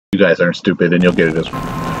You guys aren't stupid, and you'll get it as well.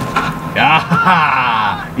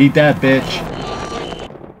 Ah, eat that, bitch.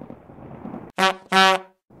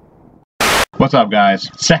 What's up, guys?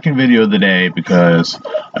 Second video of the day because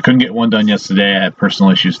I couldn't get one done yesterday. I had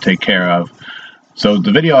personal issues to take care of. So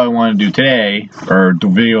the video I want to do today, or the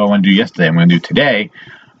video I want to do yesterday, I'm going to do today.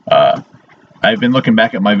 I've been looking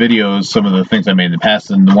back at my videos, some of the things I made in the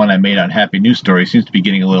past, and the one I made on Happy News Story seems to be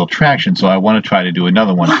getting a little traction, so I want to try to do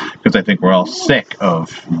another one, because I think we're all sick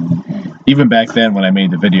of, even back then when I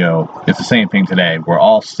made the video, it's the same thing today. We're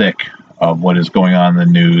all sick of what is going on in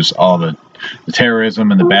the news, all the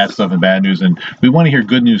terrorism and the bad stuff and bad news, and we want to hear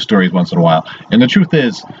good news stories once in a while. And the truth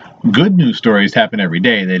is, good news stories happen every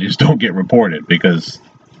day, they just don't get reported, because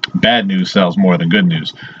bad news sells more than good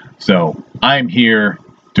news. So I'm here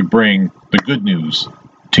to bring the good news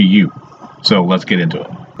to you. So let's get into it.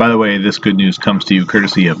 By the way, this good news comes to you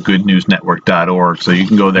courtesy of goodnewsnetwork.org. So you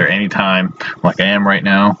can go there anytime, like I am right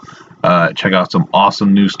now. Check out some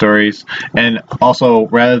awesome news stories. And also,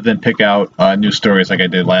 rather than pick out news stories like I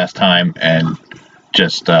did last time and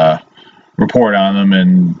just report on them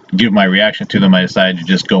and give my reaction to them, I decided to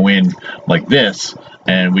just go in like this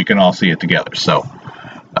and we can all see it together. So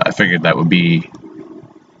I figured that would be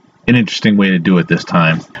an interesting way to do it this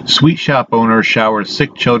time. Sweet shop owner showers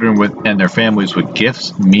sick children and their families with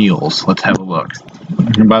gifts, meals. Let's have a look.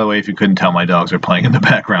 And by the way, if you couldn't tell, my dogs are playing in the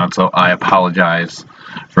background, so I apologize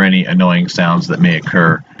for any annoying sounds that may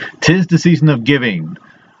occur. 'Tis the season of giving,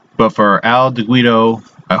 but for Al DeGuido,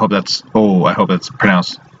 I hope that's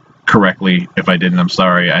pronounced correctly. If I didn't, I'm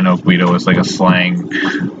sorry. I know Guido is like a slang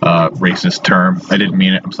racist term. I didn't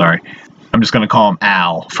mean it. I'm sorry. I'm just going to call him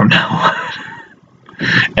Al from now on.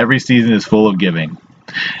 Every season is full of giving.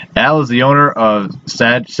 Al is the owner of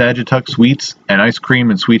Saugatuck Sweets, an ice cream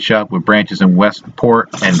and sweet shop with branches in Westport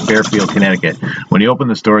and Fairfield, Connecticut. When he opened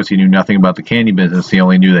the stores, he knew nothing about the candy business. He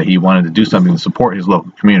only knew that he wanted to do something to support his local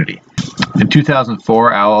community. In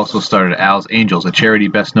 2004, Al also started Al's Angels, a charity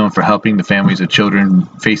best known for helping the families of children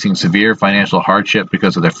facing severe financial hardship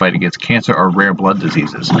because of their fight against cancer or rare blood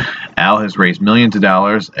diseases. Al has raised millions of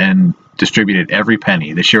dollars and distributed every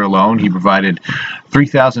penny. This year alone, he provided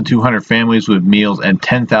 3,200 families with meals and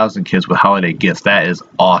 10,000 kids with holiday gifts. That is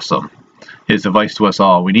awesome. His advice to us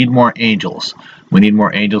all: we need more angels. We need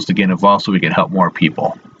more angels to get involved so we can help more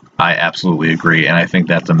people. I absolutely agree, and I think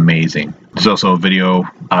that's amazing. There's also a video,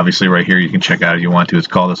 obviously, right here you can check out if you want to. It's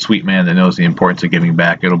called A Sweet Man That Knows the Importance of Giving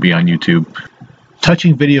Back. It'll be on YouTube.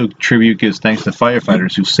 Touching video tribute gives thanks to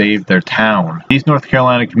firefighters who saved their town. These North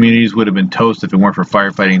Carolina communities would have been toast if it weren't for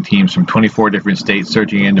firefighting teams from 24 different states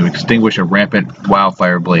surging in to extinguish a rampant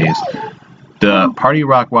wildfire blaze. The Party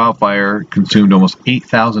Rock wildfire consumed almost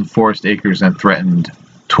 8,000 forest acres and threatened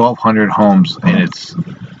 1,200 homes in its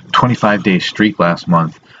 25-day streak last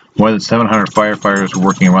month. More than 700 firefighters were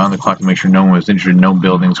working around the clock to make sure no one was injured and no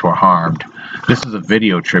buildings were harmed. This is a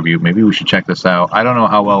video tribute. Maybe we should check this out. I don't know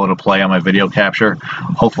how well it'll play on my video capture.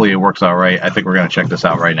 Hopefully it works all right. I think we're going to check this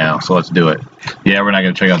out right now, so let's do it. Yeah, we're not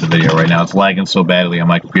going to check out the video right now. It's lagging so badly on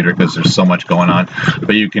my computer because there's so much going on.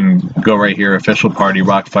 But you can go right here, official Party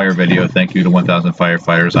Rock Fire video. Thank you to 1,000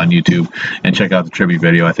 firefighters on YouTube, and check out the tribute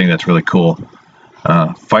video. I think that's really cool.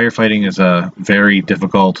 Firefighting is a very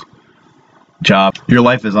difficult job. Your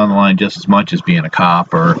life is on the line just as much as being a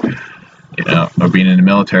cop or being in the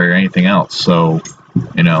military or anything else. So,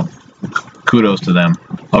 kudos to them.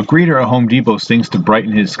 A greeter at Home Depot sings to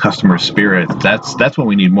brighten his customer's spirit. That's what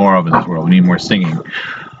we need more of in this world. We need more singing.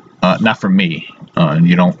 Not from me.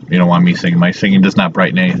 You don't want me singing. My singing does not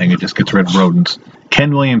brighten anything. It just gets rid of rodents.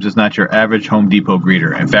 Ken Williams is not your average Home Depot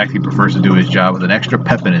greeter. In fact, he prefers to do his job with an extra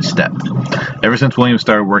pep in his step. Ever since Williams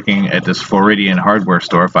started working at this Floridian hardware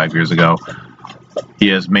store 5 years ago, he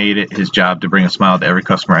has made it his job to bring a smile to every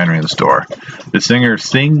customer entering the store. The singer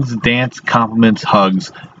sings, dances, compliments,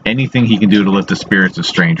 hugs, anything he can do to lift the spirits of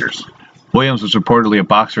strangers. Williams was reportedly a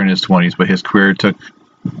boxer in his 20s, but his career took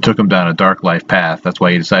him down a dark life path. That's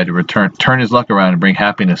why he decided to turn his luck around and bring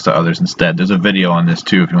happiness to others instead. There's a video on this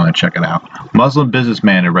too if you want to check it out. Muslim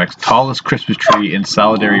businessman erects tallest Christmas tree in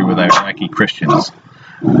solidarity with Iraqi Christians.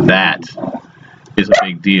 That is a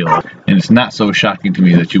big deal, and it's not so shocking to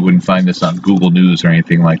me that you wouldn't find this on Google News or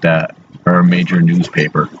anything like that, or a major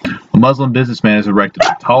newspaper. A Muslim businessman has erected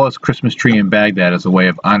the tallest Christmas tree in Baghdad as a way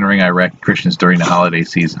of honoring Iraqi Christians during the holiday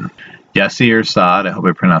season. Yasir Saad, I hope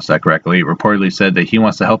I pronounced that correctly, reportedly said that he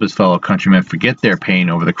wants to help his fellow countrymen forget their pain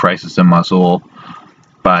over the crisis in Mosul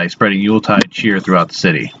by spreading Yuletide cheer throughout the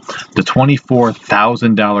city. The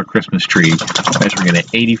 $24,000 Christmas tree, measuring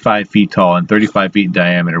at 85 feet tall and 35 feet in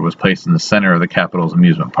diameter, was placed in the center of the capital's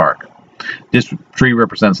amusement park. This tree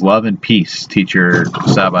represents love and peace, teacher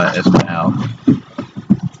Saba Esmail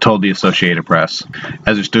told the Associated Press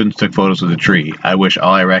as her students took photos of the tree. I wish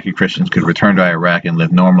all Iraqi Christians could return to Iraq and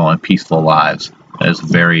live normal and peaceful lives. That is a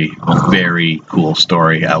very, very cool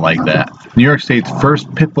story. I like that. New York State's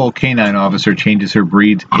first pit bull canine officer changes her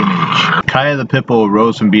breed's image. Kaya the pit bull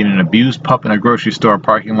rose from being an abused pup in a grocery store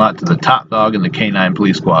parking lot to the top dog in the canine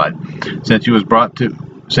police squad. Since she was brought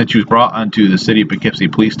onto the City of Poughkeepsie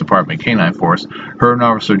Police Department Canine Force, her and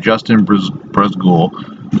Officer Justin Bruzgul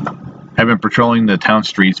have been patrolling the town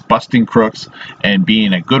streets, busting crooks, and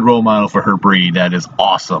being a good role model for her breed. That is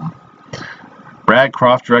awesome. Brad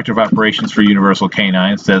Croft, Director of Operations for Universal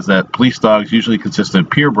Canine, says that police dogs usually consist of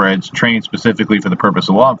purebreds trained specifically for the purpose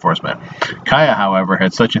of law enforcement. Kaya, however,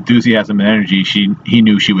 had such enthusiasm and energy, he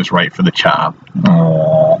knew she was right for the job.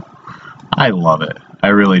 Aww. I love it. I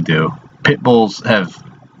really do. Pit bulls have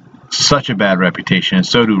such a bad reputation, and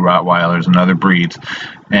so do Rottweilers and other breeds.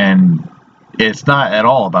 And it's not at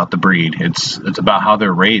all about the breed. It's about how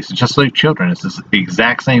they're raised. It's just like children. It's the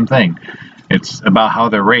exact same thing. It's about how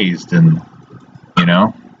they're raised, and you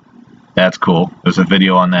know, that's cool. There's a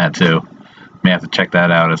video on that too. May have to check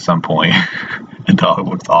that out at some point. The dog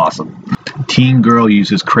looks awesome. Teen girl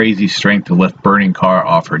uses crazy strength to lift burning car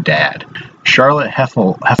off her dad. Charlotte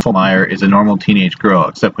Heffelmeyer is a normal teenage girl,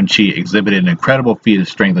 except when she exhibited an incredible feat of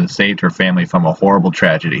strength and saved her family from a horrible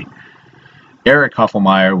tragedy. Eric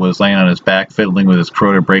Heffelmeyer was laying on his back fiddling with his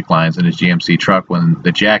corroded brake lines in his GMC truck when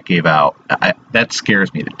the jack gave out. That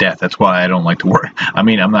scares me to death. That's why I don't like to work. I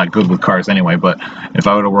mean, I'm not good with cars anyway, but if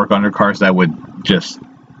I were to work under cars, that would just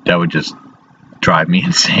drive me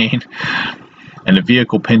insane. And the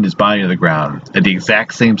vehicle pinned his body to the ground. At the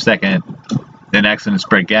exact same second, an accident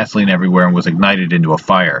spread gasoline everywhere and was ignited into a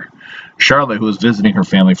fire. Charlotte, who was visiting her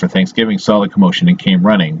family for Thanksgiving, saw the commotion and came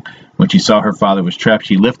running. When she saw her father was trapped,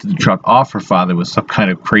 she lifted the truck off her father with some kind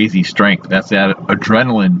of crazy strength. That's that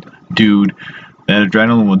adrenaline, dude. That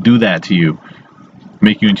adrenaline will do that to you.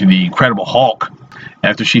 Make you into the Incredible Hulk.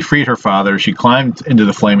 After she freed her father, she climbed into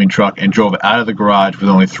the flaming truck and drove it out of the garage with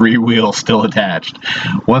only 3 wheels still attached.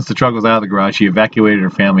 Once the truck was out of the garage, she evacuated her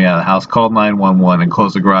family out of the house, called 911, and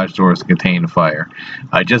closed the garage doors to contain the fire.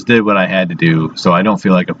 I just did what I had to do, so I don't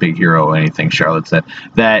feel like a big hero or anything, Charlotte said.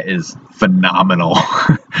 That is phenomenal.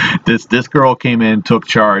 This girl came in, took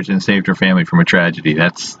charge, and saved her family from a tragedy.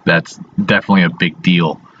 That's definitely a big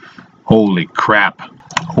deal. Holy crap.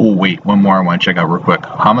 Oh, wait, one more I want to check out real quick.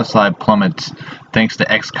 Homicide plummets thanks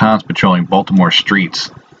to ex-cons patrolling Baltimore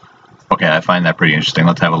streets. Okay, I find that pretty interesting.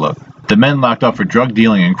 Let's have a look. The men locked up for drug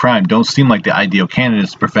dealing and crime don't seem like the ideal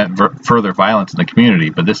candidates to prevent further violence in the community,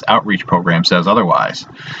 but this outreach program says otherwise.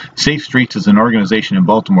 Safe Streets is an organization in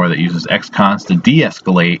Baltimore that uses ex-cons to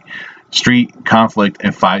de-escalate street conflict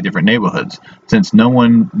in 5 different neighborhoods. Since no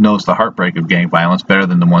one knows the heartbreak of gang violence better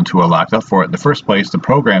than the ones who are locked up for it in the first place, the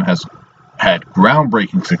program has had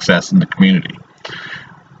groundbreaking success in the community.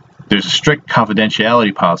 There's a strict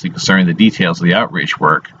confidentiality policy concerning the details of the outreach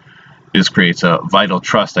work. This creates a vital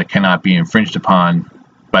trust that cannot be infringed upon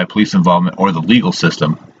by police involvement or the legal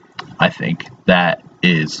system. I think that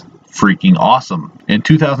is freaking awesome. In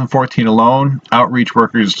 2014 alone, outreach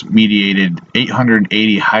workers mediated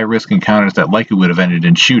 880 high-risk encounters that likely would have ended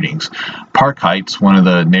in shootings. Park Heights, one of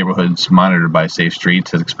the neighborhoods monitored by Safe Streets,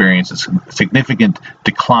 has experienced a significant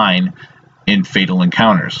decline in fatal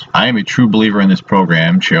encounters. I am a true believer in this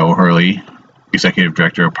program, Joe Hurley, Executive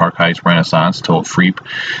Director of Park Heights Renaissance, told Freep.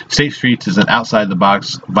 Safe Streets is an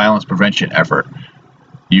outside-the-box violence prevention effort.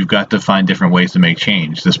 You've got to find different ways to make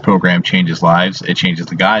change. This program changes lives. It changes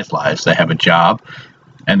the guys' lives. They have a job,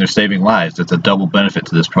 and they're saving lives. It's a double benefit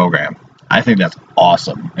to this program. I think that's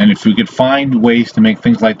awesome. And if we could find ways to make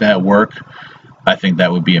things like that work, I think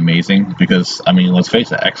that would be amazing. Because, I mean, let's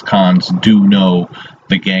face it, ex-cons do know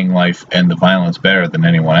the gang life and the violence better than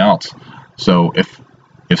anyone else. So if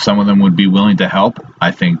some of them would be willing to help,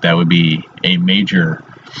 I think that would be a major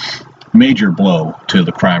blow to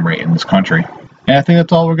the crime rate in this country. And I think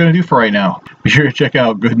that's all we're going to do for right now. Be sure to check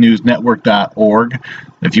out goodnewsnetwork.org.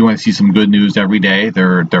 If you want to see some good news every day,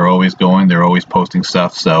 they're always going, they're always posting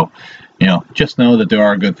stuff. So, you know, just know that there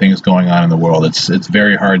are good things going on in the world. It's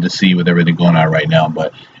very hard to see with everything going on right now,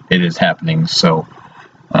 but it is happening. So,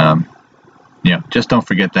 just don't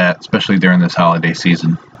forget that, especially during this holiday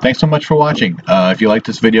season. Thanks so much for watching. If you like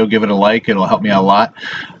this video, give it a like. It'll help me out a lot.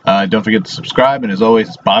 Don't forget to subscribe. And as always,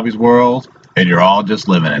 it's Bobby's World, and you're all just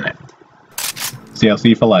living in it.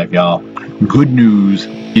 CLC for life, y'all. Good news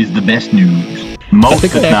is the best news. Most,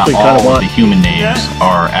 if not all, of the human names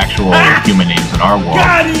are actual human names in our world.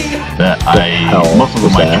 Most of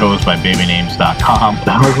them I chose by babynames.com,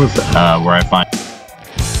 where I find